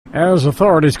As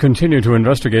authorities continue to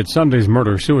investigate Sunday's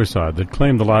murder-suicide that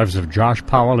claimed the lives of Josh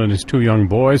Powell and his two young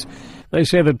boys, they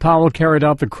say that Powell carried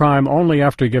out the crime only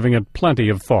after giving it plenty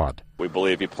of thought. We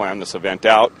believe he planned this event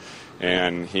out,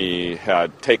 and he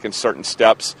had taken certain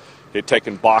steps. He had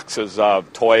taken boxes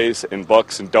of toys and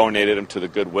books and donated them to the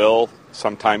Goodwill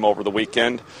sometime over the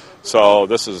weekend. So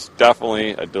this is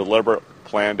definitely a deliberate,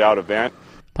 planned-out event.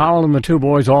 Powell and the two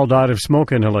boys all died of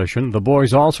smoke inhalation. The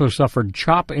boys also suffered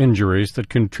chop injuries that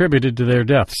contributed to their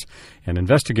deaths, and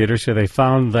investigators say they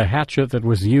found the hatchet that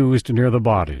was used near the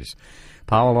bodies.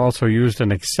 Powell also used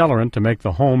an accelerant to make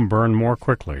the home burn more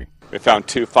quickly. We found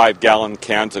 2 5-gallon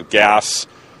cans of gas.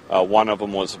 One of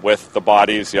them was with the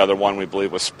bodies. The other one, we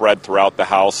believe, was spread throughout the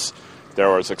house. There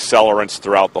was accelerants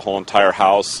throughout the whole entire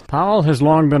house. Powell has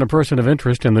long been a person of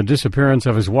interest in the disappearance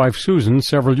of his wife Susan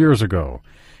several years ago.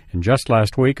 And just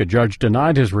last week, a judge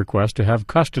denied his request to have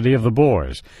custody of the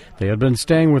boys. They had been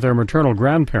staying with their maternal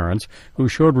grandparents, who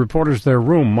showed reporters their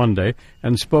room Monday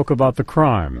and spoke about the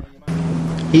crime.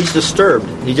 He's disturbed.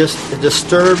 He just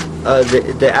disturbed.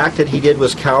 The act that he did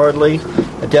was cowardly,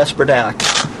 a desperate act.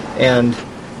 And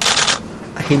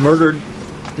he murdered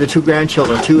the 2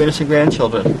 grandchildren, 2 innocent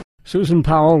grandchildren. Susan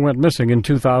Powell went missing in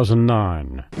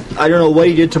 2009. I don't know what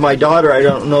he did to my daughter. I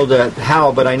don't know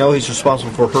how, but I know he's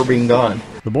responsible for her being gone.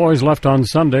 The boys left on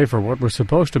Sunday for what was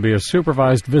supposed to be a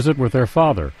supervised visit with their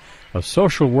father. A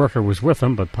social worker was with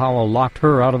them, but Powell locked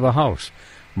her out of the house.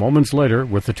 Moments later,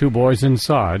 with the 2 boys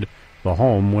inside, the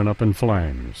home went up in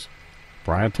flames.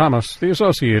 Bryant Thomas, The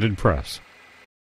Associated Press.